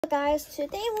Guys,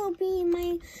 today we'll be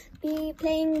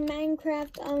playing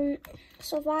Minecraft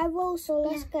survival, so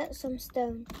let's get some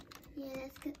stone. Yeah,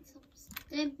 let's get some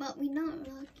stone, but we're not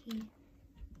lucky.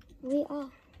 We are.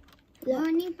 We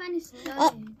only find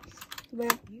stone. Where?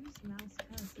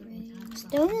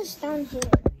 Stone is down here.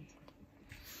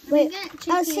 Wait,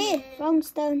 I see it. Found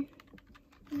stone.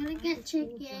 I'm gonna get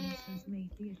chicken.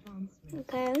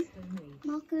 Okay.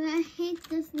 Marco, I hate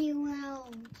this new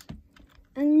world.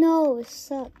 I know, it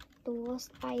sucked. The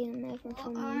worst iron ever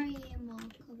for me. What are you, Marco?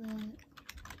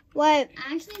 Wait.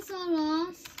 I actually so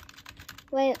lost.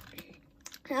 Wait.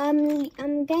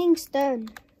 I'm getting stone.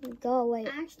 Go away.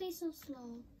 Actually so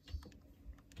slow.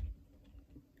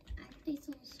 Actually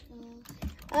so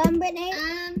slow. Brittany.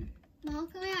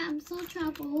 Marco, I'm so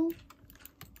troubled.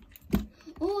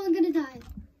 Oh, I'm gonna die.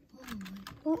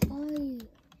 Oh. What are you?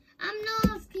 I'm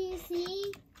lost, do you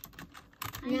see?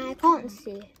 No, I can't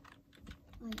see.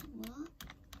 Wait, what?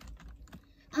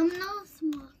 I'm lost,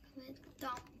 Marco.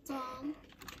 Dum.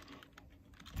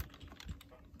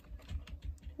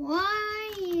 Where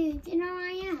are you? Do you know where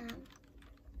I am?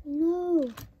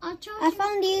 No. I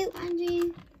found you.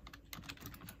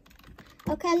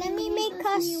 Okay, let me make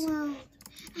us.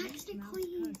 Actually,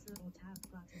 please.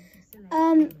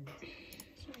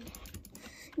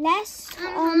 Let's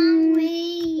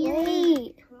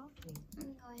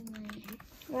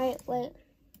wait. Wait.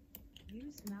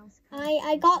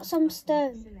 I got some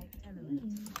stone.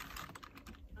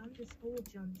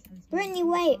 Brittany,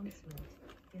 wait.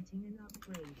 Okay,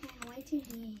 wait in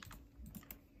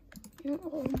here.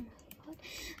 Oh my God.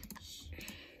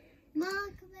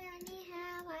 Mark, I need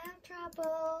help. I have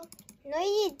trouble. No,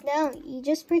 you don't. You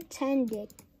just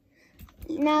pretended.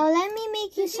 Now let me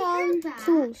make you some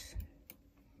tools.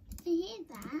 Did you hear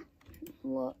that?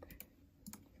 What?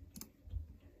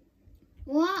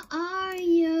 What are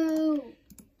you?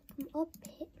 I'm up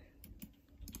here.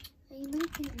 Are you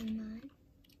making me mad?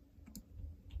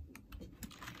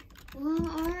 What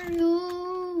are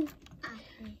you?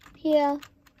 Here.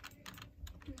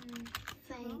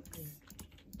 Thanks.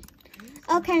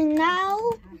 Okay, now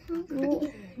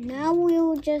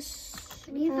we'll just.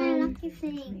 You find lucky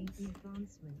things.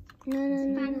 No.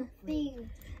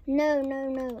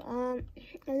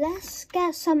 Let's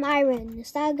get some iron.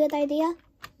 Is that a good idea?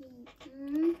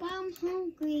 But I'm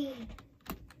hungry.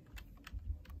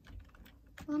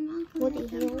 What the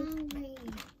hell? Hungry.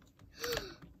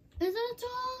 There's a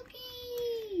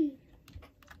doggy.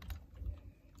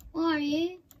 Where are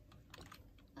you?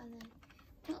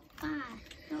 Not fast.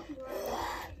 Not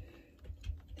right.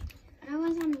 I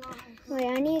wasn't lost. Wait,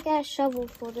 I need to get a shovel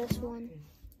for this one.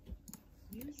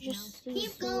 Just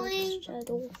keep going.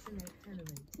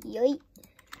 Yoink.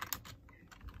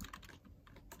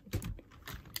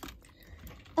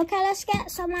 Okay, let's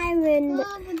get some iron. Go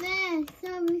over there.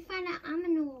 So we find out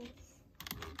animals.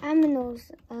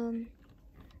 Animals.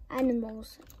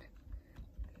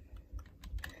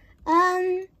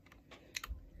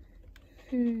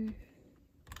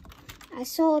 I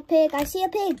saw a pig. I see a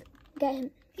pig. Get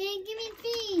him. Okay, give me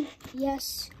feed.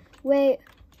 Yes. Wait.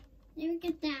 Let me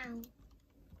get down.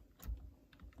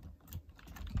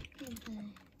 Okay.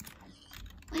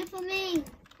 Wait for me.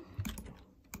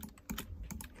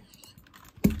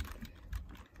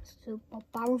 Super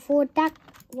powerful attack.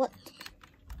 What?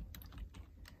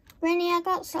 Rennie, I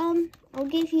got some. I'll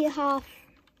give you half.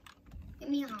 Give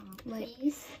me half,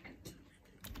 please.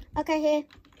 Okay, here.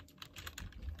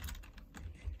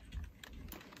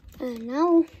 And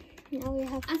now we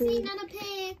have food. I see another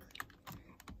pig.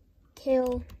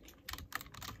 Kill.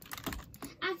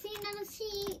 I see another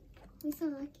sheep. We're so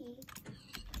lucky.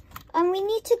 We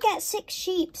need to get 6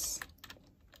 sheep.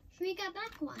 Should we get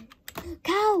back one?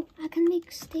 Cow! I can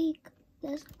make steak.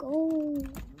 Let's go.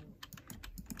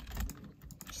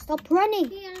 Stop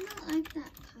running. Yeah, I don't like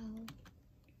that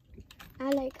cow. I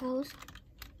like cows.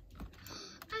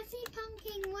 I see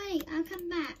pumpkin. Wait, I'll come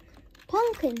back.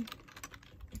 Pumpkin?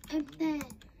 Up there.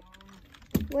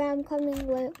 Where I'm coming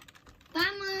with. Come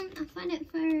on, I'll find it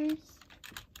first.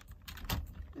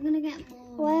 I'm gonna get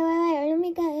more. Wait. Let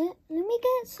me get it. Let me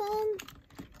get some.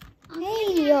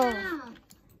 Hey, yo.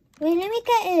 Wait, let me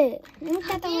get it. Let me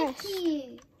get the rest.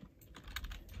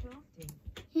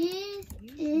 Here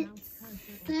is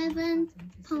 7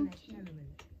 pumpkins.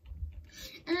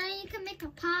 And then you can make a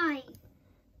pie.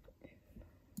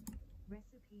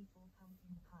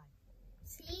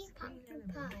 See? Pumpkin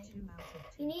pie.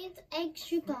 You need egg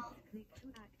sugar.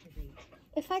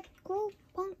 If I grow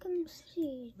pumpkin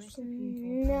seeds,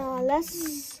 no,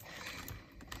 let's.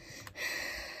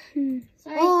 Sorry.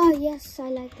 Oh yes, I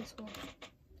like this one.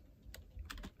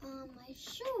 I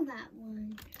show that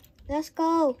one. Let's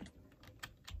go.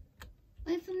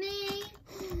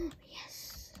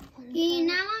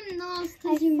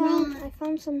 I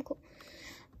found some coal.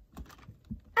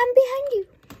 I'm behind you.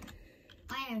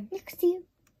 Where? Next to you.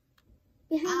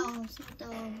 Behind you.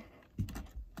 Oh,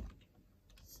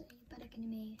 so you better get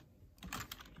me.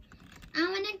 I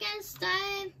wanna get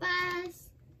started fast.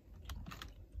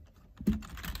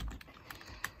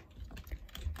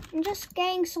 I'm just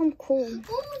getting some coal.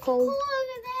 Oh, Coal. coal over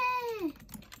there.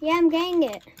 Yeah, I'm getting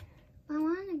it. I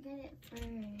wanna get it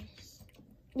first.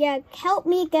 Yeah, help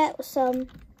me get some.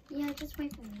 Yeah, just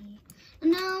wait for me.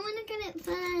 No, I wanna get it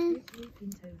first.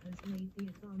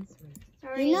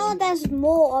 Sorry. You know there's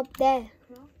more up there.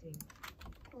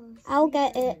 I'll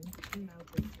get it.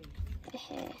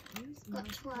 Got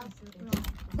 12.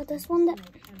 But there's one that...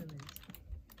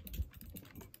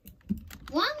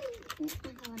 One?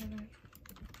 Okay, whatever.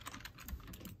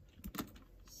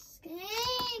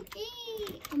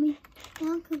 Skanky! I mean,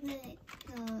 look of it.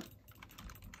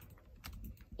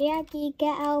 Yagi,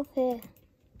 get out of here.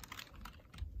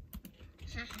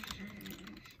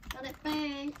 Got it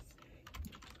first.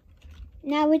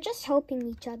 Now we're just helping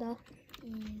each other.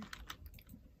 Yeah.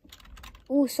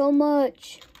 Oh, so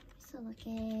much. So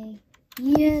okay.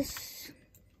 Yes.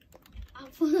 I'll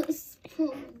put a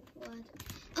spoon blood.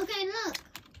 Okay, look.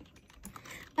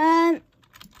 I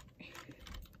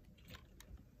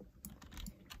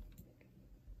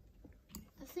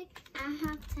think I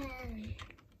have 10.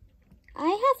 I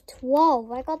have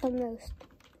 12. I got the most.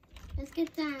 Let's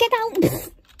get down. Get out.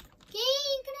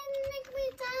 You couldn't make me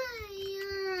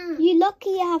die. You lucky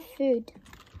you have food.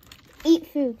 Eat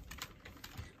food.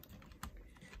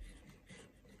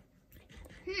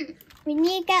 We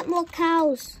need to get more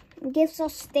cows. It gives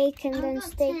us steak and then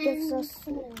steak gives us...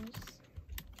 Coals.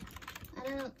 I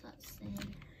don't know what that's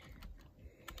saying.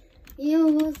 You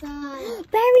was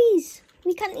Berries!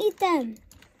 We can eat them.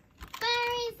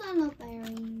 berries. I love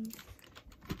berries.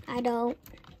 I don't.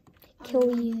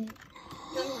 Kill you.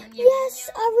 Don't Yes,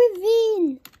 a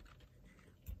ravine.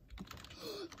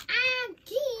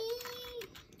 Aggie.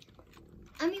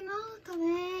 I mean, look of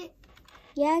it.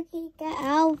 Yagi, get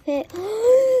out of it.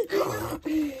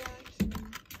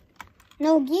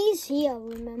 No, geese here,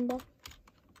 remember?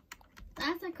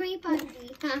 That's a creeper.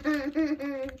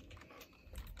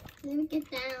 Let me get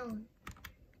down.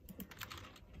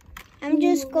 I'm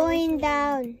just going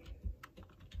down.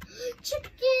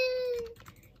 Chicken.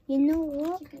 You know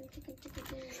what? Chicken.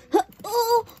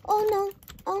 Oh no.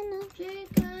 Oh no.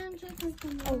 Chicken.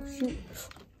 Oh shoot.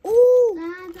 Ooh,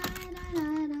 Die.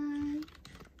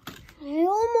 I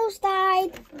almost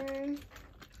died.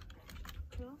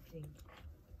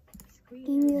 Give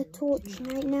me a torch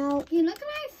right now. You look what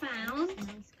I found.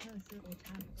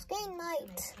 It's getting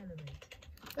night.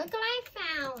 Look what I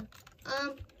found.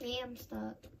 Yeah, I'm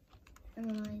stuck.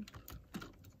 Never mind.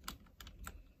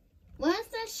 Where's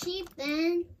the sheep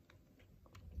then?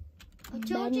 I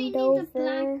told you you need the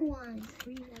black one.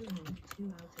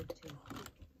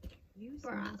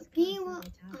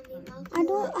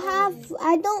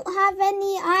 I don't have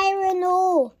any iron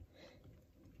ore.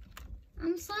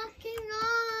 I'm sucking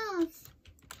off.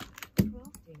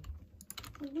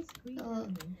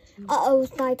 Uh-oh,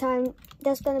 it's nighttime.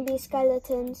 There's gonna be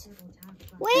skeletons.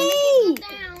 Wait!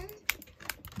 Down.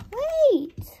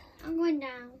 Wait! I'm going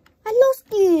down. I lost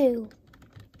you.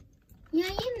 Yeah,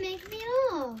 you make me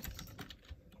lost.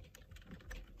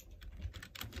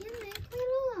 You make me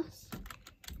lost.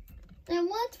 There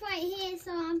was right here,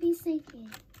 so I'll be safe here.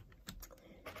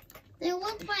 There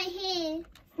was right here.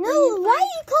 No, why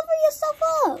you cover yourself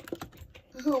up?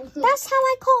 Oh, That's how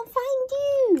I can't find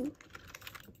you.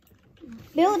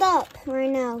 Build up right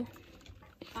now.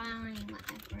 fine,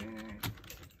 whatever.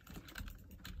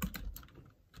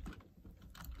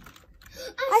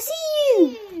 I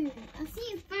see you. I see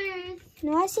you first.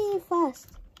 No, I see you first.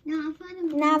 No, I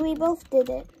found him. Now we both did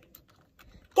it.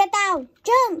 Get down.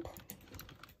 Jump.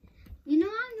 You know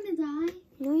I'm gonna die.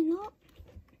 No, you're not.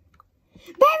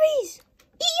 Berries.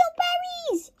 Eat your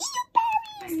berries. Eat your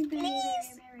berries, please.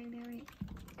 Berry.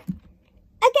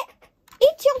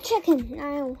 Eat your chicken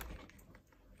now.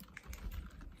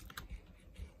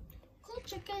 Cool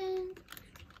chicken.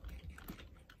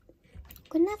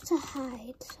 Gonna have to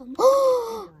hide some.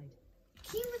 I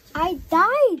I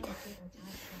died.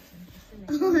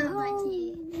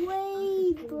 Oh,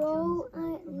 Wait, bro.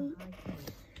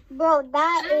 Bro,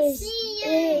 that is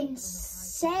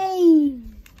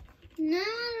insane. No,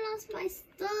 I lost my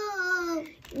stuff.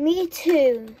 Me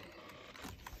too.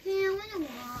 Yeah, I wanna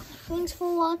walk. Thanks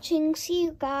for watching. See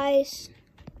you guys.